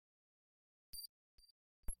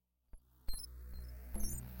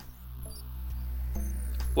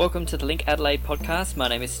Welcome to the LinkAdelaide podcast. My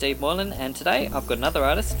name is Steve Moylan, and today I've got another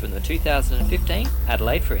artist from the 2015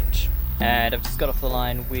 Adelaide Fringe. And I've just got off the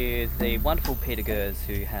line with the wonderful Peter Goers,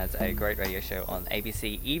 who has a great radio show on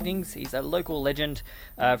ABC Evenings. He's a local legend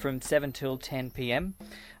from 7 till 10 p.m.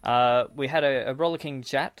 We had a rollicking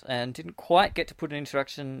chat and didn't quite get to put an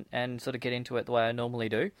introduction and sort of get into it the way I normally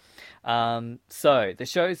do. So the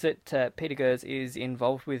shows that Peter Goers is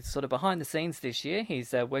involved with sort of behind the scenes this year,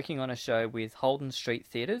 he's working on a show with Holden Street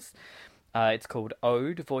Theatres. It's called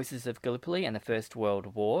Ode, Voices of Gallipoli and the First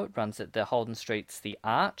World War. It runs at the Holden Street's The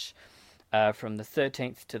Arch from the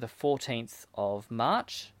 13th to the 14th of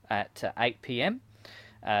March at 8 p.m.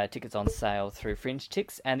 Tickets on sale through Fringe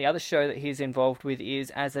Ticks. And the other show that he's involved with is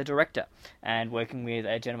as a director and working with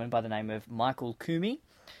a gentleman by the name of Michael Coumi,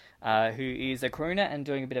 who is a crooner and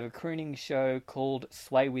doing a bit of a crooning show called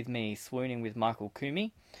Sway With Me, Swooning with Michael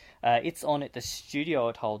Coumi. It's on at the studio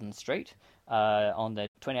at Holden Street on the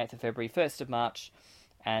 28th of February, 1st of March,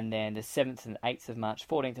 and then the 7th and 8th of March,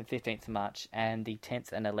 14th and 15th of March, and the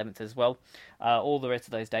 10th and 11th as well. All the rest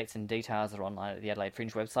of those dates and details are online at the Adelaide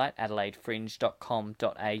Fringe website,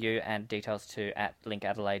 adelaidefringe.com.au, and details too at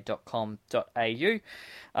linkadelaide.com.au.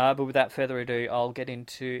 But without further ado, I'll get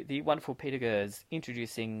into the wonderful Peter Goers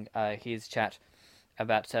introducing his chat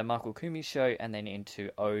about Michael Coumi's show, and then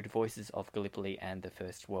into Ode, Voices of Gallipoli and the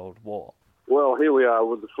First World War. Well, here we are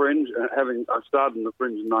with the Fringe. I started in the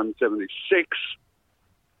Fringe in 1976.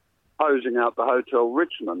 Posing out the Hotel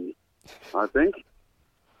Richmond, I think.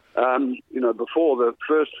 Before the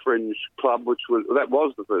first Fringe club, that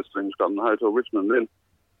was the first Fringe club in the Hotel Richmond, then it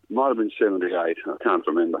might have been 78. I can't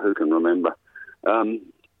remember. Who can remember? Then,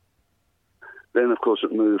 of course,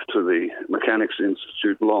 it moved to the Mechanics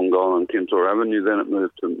Institute, long gone on Kintore Avenue. Then it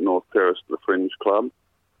moved to North Terrace, to the Fringe Club.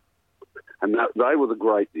 And they were the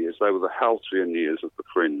great years. They were the halcyon years of the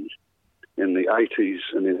Fringe in the 80s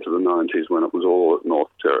and into the 90s when it was all at North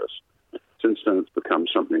Terrace. Since then, it's become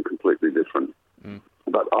something completely different.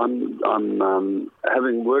 But I'm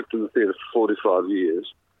having worked in the theatre for 45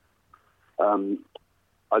 years. I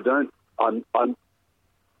don't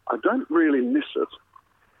really miss it,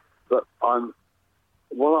 but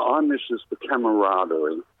what I miss is the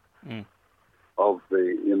camaraderie of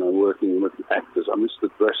the working with actors. I miss the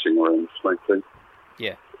dressing rooms, frankly.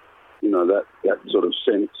 Yeah. That sort of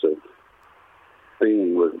sense of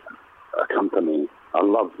being with a company. I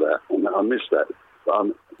love that, and I miss that.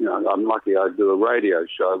 I'm lucky I do a radio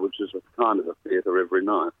show, which is a kind of a theatre every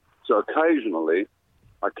night. So occasionally,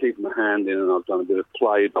 I keep my hand in, and I've done a bit of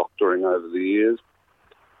play doctoring over the years,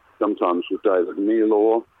 sometimes with David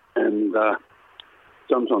Mealor, and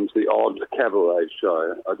sometimes the odd cabaret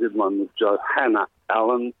show. I did one with Johanna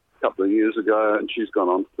Allen a couple of years ago, and she's gone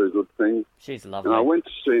on to do good things. She's lovely. And I went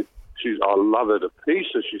to see... I love her to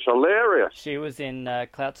pieces. She's hilarious. She was in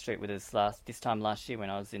Cloud Street with us this time last year when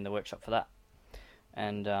I was in the workshop for that.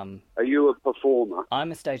 And are you a performer?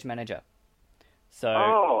 I'm a stage manager. So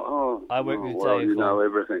I work with well, Dave. You know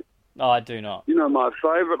everything. Oh, I do not. My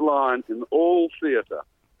favourite line in all theatre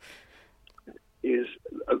is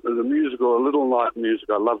the musical, A Little Light Music.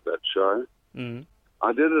 I love that show. Mm.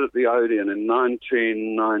 I did it at the Odeon in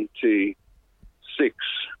 1996,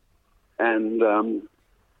 and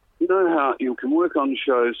you know how you can work on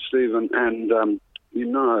shows, Stephen, and from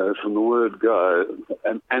the word go,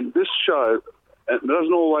 and this show, it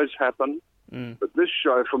doesn't always happen, but this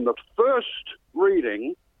show, from the first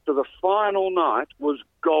reading to the final night, was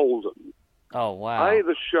golden. Oh, wow.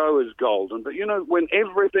 The show is golden, but when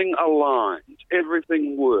everything aligns,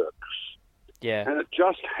 everything works. Yeah. And it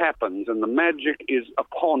just happens, and the magic is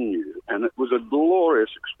upon you, and it was a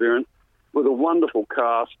glorious experience with a wonderful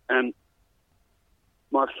cast, and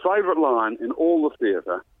my favourite line in all the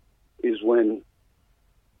theatre is when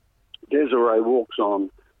Desiree walks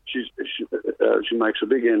on. She makes a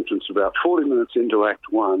big entrance about 40 minutes into Act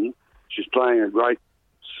 1. She's playing a great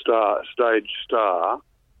stage star.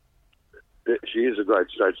 She is a great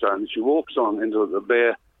stage star, and she walks on onto a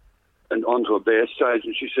bare stage,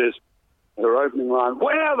 and she says, her opening line,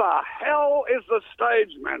 "Where the hell is the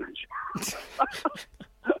stage manager?"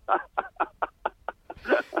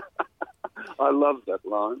 I love that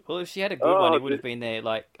line. Well, if she had a good one, it would have been there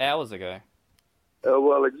hours ago.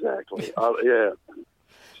 Well, exactly.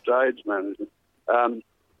 Stage manager. And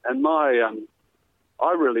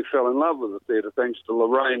I really fell in love with the theatre thanks to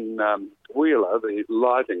Lorraine Wheeler, the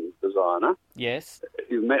lighting designer. Yes.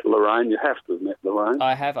 You've met Lorraine. You have to have met Lorraine.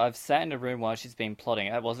 I have. I've sat in a room while she's been plotting.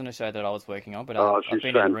 It wasn't a show that I was working on, but I've been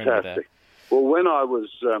fantastic. in a room with her. Well, when I was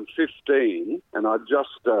 15, and I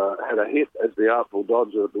just had a hit as the Artful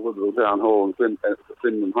Dodger at the Woodville Town Hall in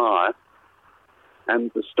Finland High, And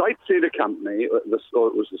the State Theatre Company, or it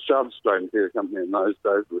was the South Australian Theatre Company in those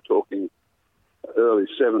days, we're talking early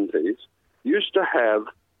 70s, used to have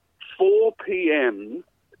 4 p.m.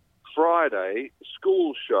 Friday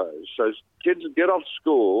school shows. So kids would get off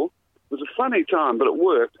school. It was a funny time, but it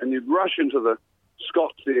worked, and you'd rush into the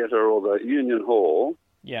Scott Theatre or the Union Hall.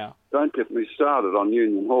 Yeah. Don't get me started on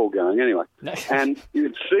Union Hall going anyway. And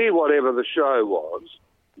you'd see whatever the show was,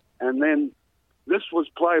 and then this was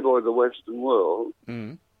Playboy the Western World,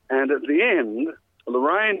 and at the end,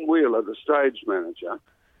 Lorraine Wheeler, the stage manager,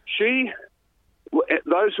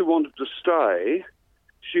 those who wanted to stay,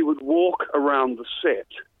 she would walk around the set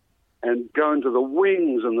and go into the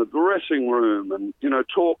wings and the dressing room and,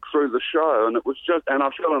 talk through the show. And it was and I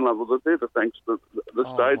fell in love with the theatre thanks to the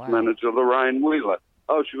stage manager, Lorraine Wheeler.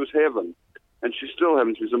 Oh, she was heaven. And she's still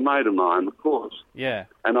heaven. She's a mate of mine, of course. Yeah.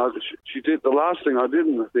 And she did, the last thing I did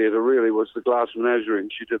in the theatre really was the glass menagerie,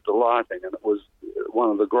 and she did the lighting, and it was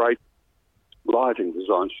one of the great lighting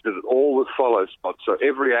designs. She did it all with follow spots. So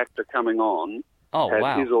every actor coming on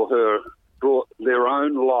had his or her brought their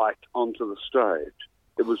own light onto the stage.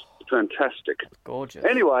 It was fantastic. Gorgeous.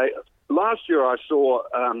 Anyway, last year I saw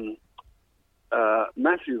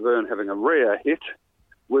Matthew Verne having a rare hit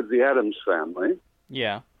with the Addams Family.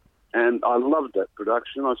 Yeah. And I loved that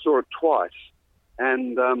production. I saw it twice.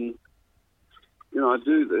 And, I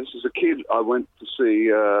do this. As a kid, I went to see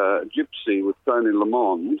Gypsy with Tony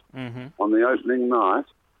Lamond on the opening night.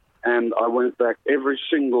 And I went back every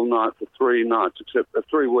single night for 3 nights,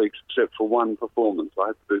 3 weeks, except for one performance. I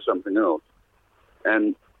had to do something else.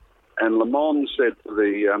 And Lamond said to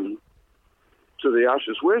the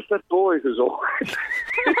ushers, "Where's that boy who's always..."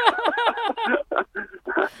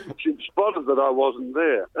 She'd spotted that I wasn't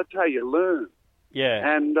there. That's how you learn.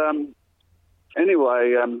 Yeah. And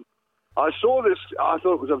anyway, I saw this. I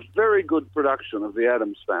thought it was a very good production of The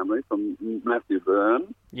Addams Family from Matthew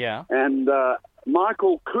Verne. Yeah. And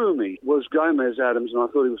Michael Coumi was Gomez Addams, and I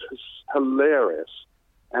thought he was hilarious.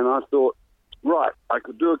 And I thought, right, I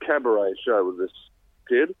could do a cabaret show with this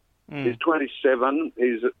kid. He's 27.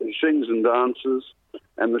 He sings and dances,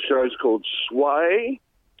 and the show's called Sway.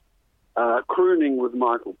 Crooning with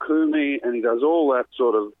Michael Coumi, and he does all that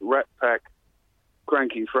sort of Rat Pack,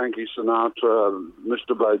 Cranky Frankie Sinatra,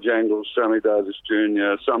 Mr. Bojangles, Sammy Davis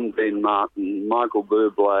Jr., some Dean Martin, Michael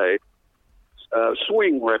Bublé,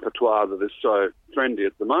 swing repertoire that is so trendy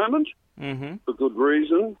at the moment, for good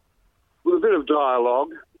reason, with a bit of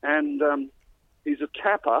dialogue, and he's a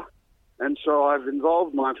tapper, and so I've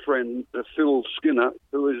involved my friend Phil Skinner,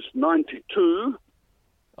 who is 92,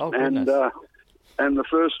 oh, goodness. And the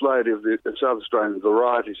First Lady of the South Australian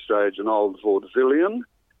Variety Stage, an old vaudevillian.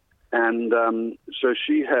 And so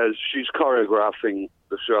she's choreographing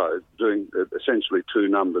the show, doing essentially 2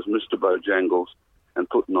 numbers, Mr. Bojangles and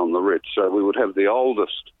Putting on the Ritz. So we would have the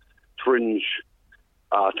oldest Fringe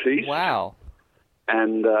artiste. Wow.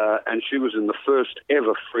 And she was in the first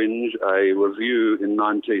ever Fringe, a review in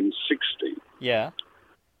 1960. Yeah.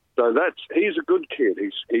 So he's a good kid.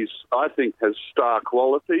 He's I think has star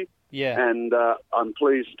quality. Yeah. And I'm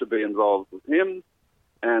pleased to be involved with him.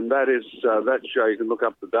 And that is that show. You can look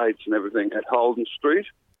up the dates and everything at Holden Street.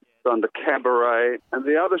 It's under Cabaret. And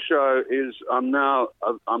the other show is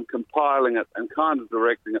I'm compiling it and kind of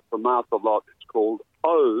directing it for Martha Lott. It's called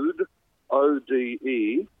Ode,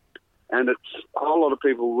 O-D-E, and it's a whole lot of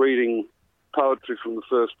people reading poetry from the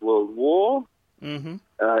First World War in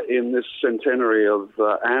this centenary of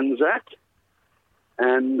Anzac.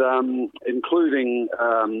 And including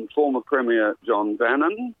former Premier John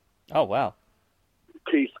Bannon. Oh, wow.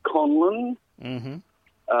 Keith Conlon.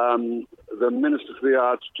 The Minister for the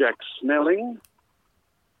Arts, Jack Snelling.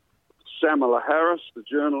 Samala Harris, the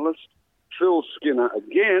journalist. Phil Skinner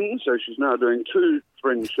again, so she's now doing 2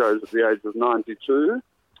 Fringe shows at the age of 92.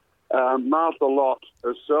 Martha Lott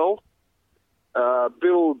herself.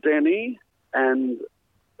 Bill Denny and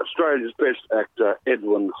Australia's best actor,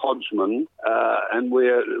 Edwin Hodgman, and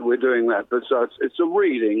we're doing that. But so it's a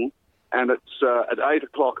reading, and it's at 8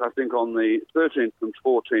 o'clock, I think, on the 13th and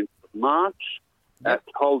 14th of March at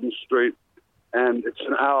Holden Street, and it's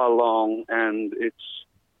an hour long, and it's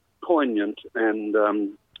poignant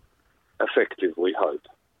and effective, we hope.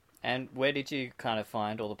 And where did you kind of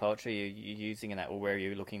find all the poetry you're using in that, or where are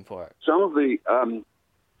you looking for it? Some of the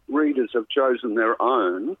readers have chosen their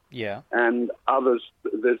own, and others.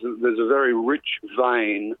 There's a very rich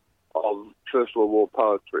vein of First World War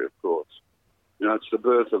poetry, of course. It's the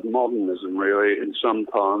birth of modernism, really, in some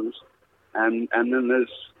poems, and then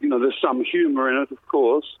there's some humour in it, of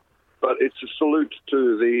course, but it's a salute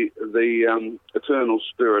to the eternal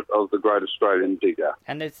spirit of the great Australian digger.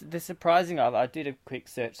 And there's surprising. I did a quick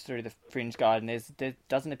search through the Fringe Guide, and there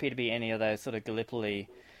doesn't appear to be any of those sort of Gallipoli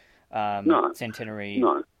centenary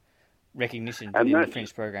recognition within the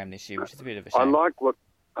Fringe program this year, which is a bit of a shame.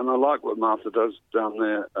 I like what Martha does down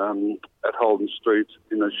there at Holden Street.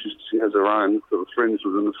 You know, she has her own sort of Fringe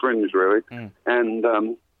within the Fringe, really, and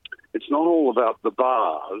it's not all about the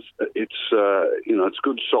bars. It's it's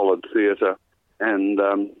good solid theatre, and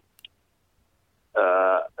I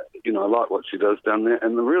like what she does down there.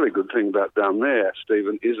 And the really good thing about down there,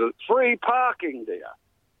 Stephen, is it's free parking, dear.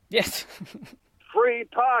 Yes. Free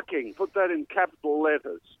parking. Put that in capital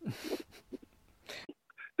letters.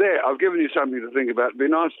 There, I've given you something to think about. It'd be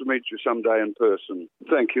nice to meet you someday in person.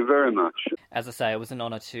 Thank you very much. As I say, it was an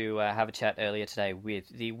honour to have a chat earlier today with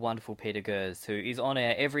the wonderful Peter Goers, who is on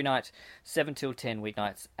air every night, 7 till 10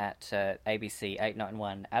 weeknights at ABC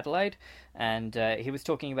 891 Adelaide. And he was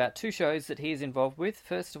talking about two shows that he is involved with.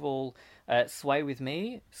 First of all, Sway With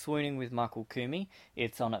Me, Swooning with Michael Coumi.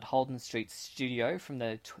 It's on at Holden Street Studio from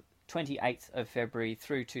the 28th of February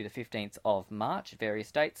through to the 15th of March, various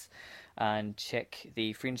dates. And check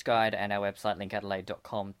the Fringe Guide and our website,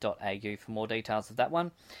 linkadelaide.com.au, for more details of that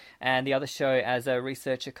one. And the other show, as a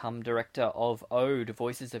researcher come director of Ode,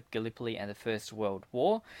 Voices of Gallipoli and the First World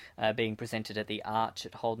War, being presented at the Arch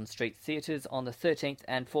at Holden Street Theatres on the 13th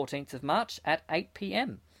and 14th of March at 8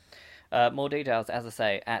 p.m. More details, as I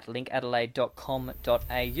say, at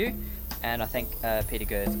linkadelaide.com.au. And I thank Peter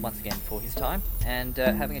Goers once again for his time and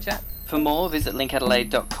having a chat. For more, visit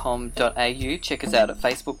linkadelaide.com.au. Check us out at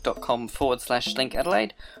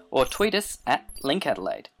facebook.com/linkadelaide or tweet us at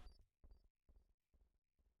linkadelaide.